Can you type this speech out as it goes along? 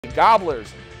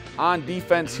Gobblers on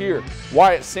defense here.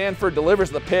 Wyatt Sanford delivers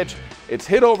the pitch. It's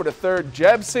hit over to third.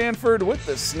 Jeb Sanford with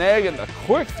the snag and the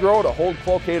quick throw to hold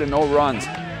Cloquet to no runs.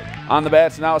 On the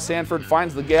bats now, Sanford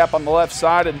finds the gap on the left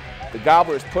side, and the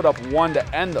Gobblers put up one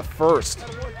to end the first.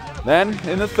 Then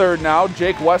in the third now,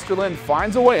 Jake Westerland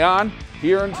finds a way on.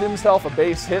 He earns himself a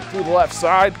base hit through the left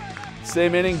side.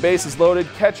 Same inning, bases loaded.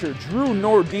 Catcher Drew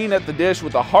Nordine at the dish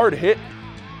with a hard hit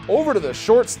over to the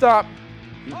shortstop.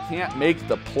 He can't make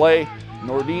the play.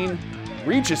 Nordine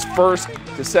reaches first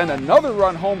to send another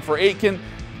run home for Aitkin.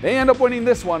 They end up winning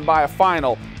this one by a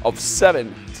final of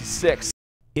 7-6.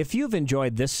 If you've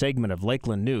enjoyed this segment of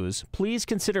Lakeland News, please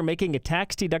consider making a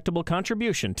tax-deductible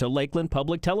contribution to Lakeland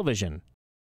Public Television.